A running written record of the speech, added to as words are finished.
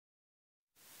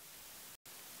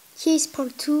Here is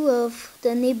part 2 of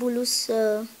the Nebulous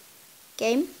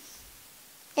game,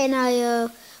 and I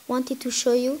wanted to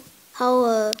show you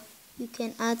how you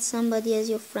can add somebody as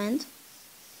your friend.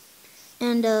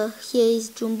 And here is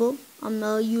Jumbo.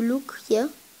 You look here,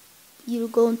 you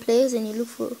go on players and you look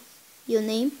for your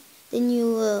name, then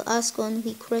you ask on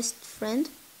request friend,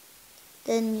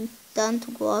 then done to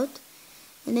go out,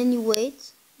 and then you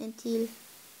wait until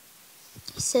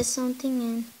he says something,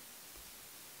 and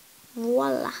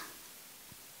voila.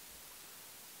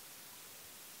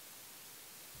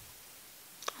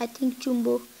 I think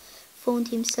Jumbo found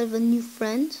himself a new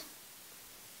friend.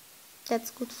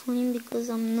 That's good for him because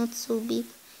I'm not so big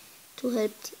to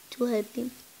help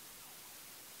him.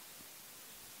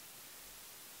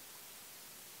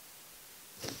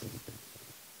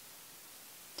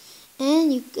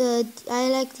 And I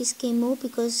like this game more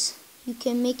because you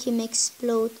can make him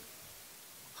explode.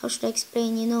 How should I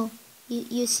explain?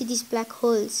 You see these black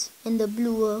holes and the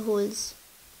blue holes.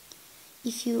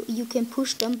 If you can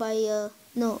push them by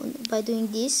by doing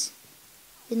this,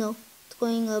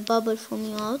 throwing a bubble from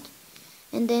you out,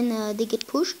 and then they get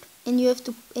pushed, and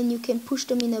you can push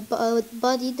them in a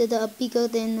body that are bigger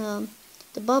than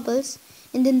the bubbles,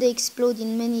 and then they explode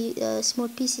in many small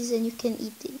pieces, and you can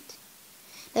eat it.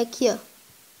 Like here,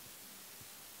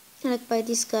 like by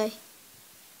this guy.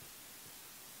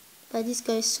 By this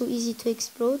guy is so easy to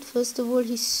explode. First of all,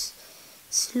 he's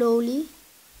slowly.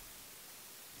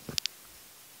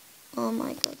 Oh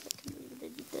my god, I can't believe I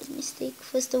did that mistake.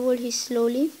 First of all, he's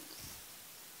slowly.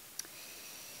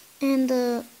 And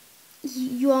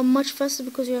you are much faster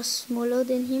because you are smaller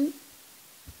than him.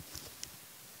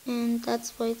 And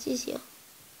that's why it's easier.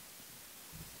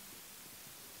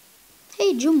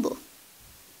 Hey, Jumbo.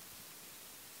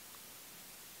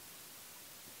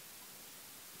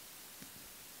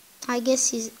 I guess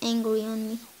he's angry on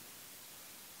me.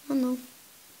 I know.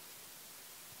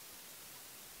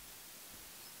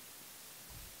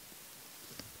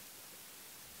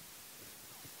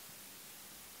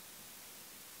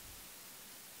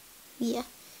 Yeah,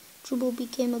 Jumbo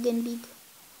became again big.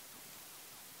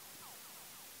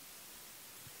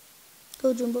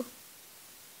 Go, Jumbo.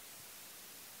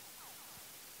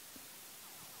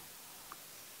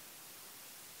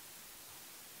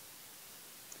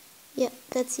 Yeah,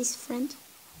 that's his friend.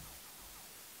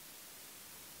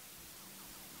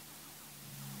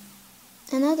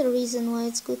 Another reason why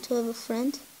it's good to have a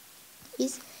friend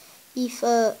is if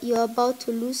you're about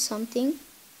to lose something,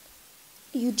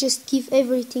 you just give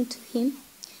everything to him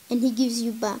and he gives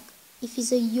you back. If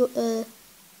he's a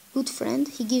good friend,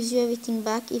 he gives you everything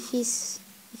back. If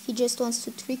he just wants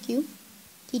to trick you,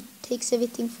 he takes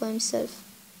everything for himself.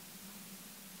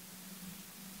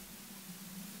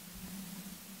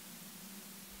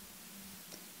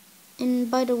 And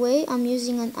by the way, I'm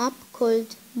using an app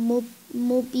called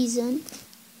Mobizon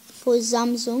for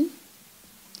Samsung,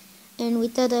 and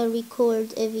with that I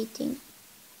record everything.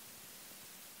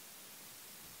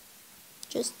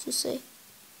 Just to say.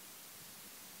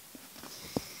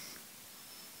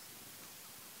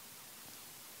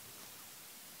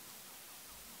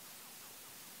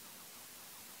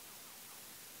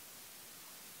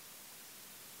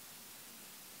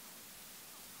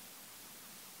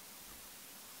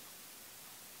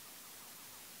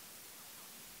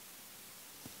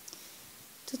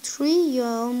 To 3, you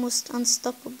are almost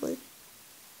unstoppable.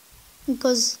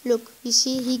 Because look, you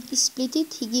see, he split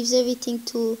it. He gives everything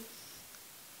to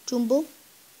Jumbo.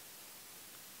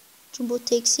 Jumbo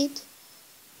takes it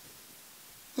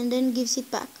and then gives it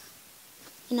back.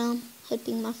 And I'm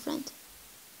helping my friend.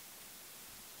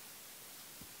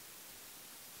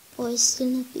 Oh, it's still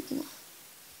not big enough.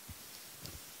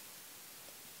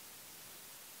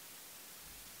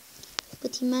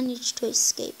 But he managed to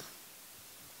escape.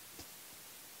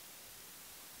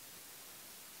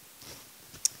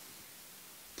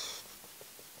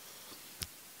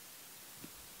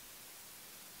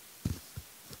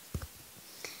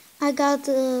 I got,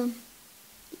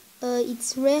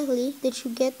 it's rarely that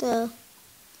you get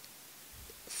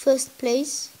first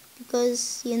place,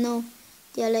 because,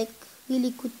 they are like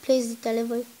really good players that are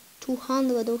level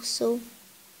 200 or so,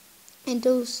 and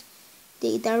those,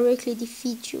 they directly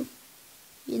defeat you,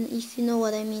 if you know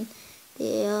what I mean.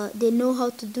 They know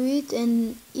how to do it,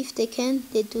 and if they can,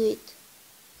 they do it.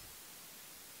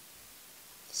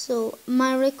 So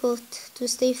my record to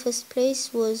stay first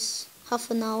place was half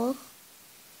an hour.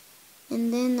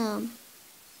 And then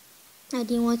I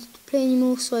didn't want to play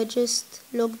anymore, so I just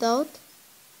logged out.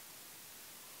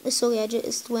 Sorry, I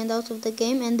just went out of the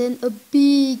game, and then a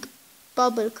big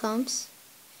bubble comes,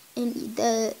 and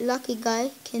the lucky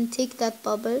guy can take that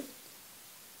bubble,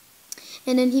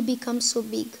 and then he becomes so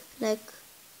big, like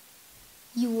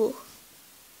you.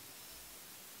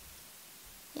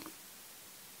 Yeah.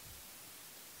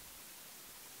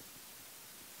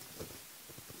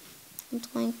 I'm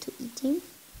trying to eat him,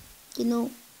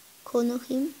 corner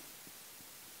him.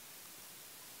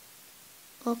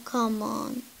 Oh, come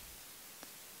on.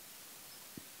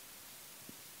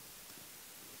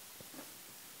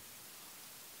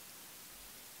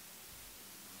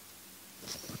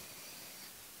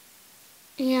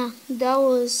 Yeah, that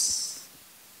was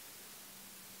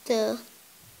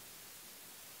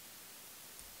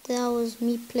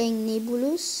me playing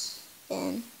Nebulous,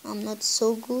 and I'm not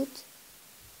so good,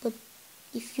 but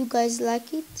if you guys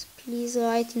like it, please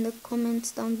write in the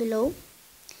comments down below.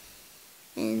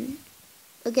 And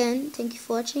again, thank you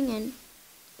for watching, and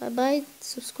bye bye.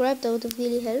 Subscribe, that would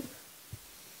really help.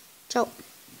 Ciao.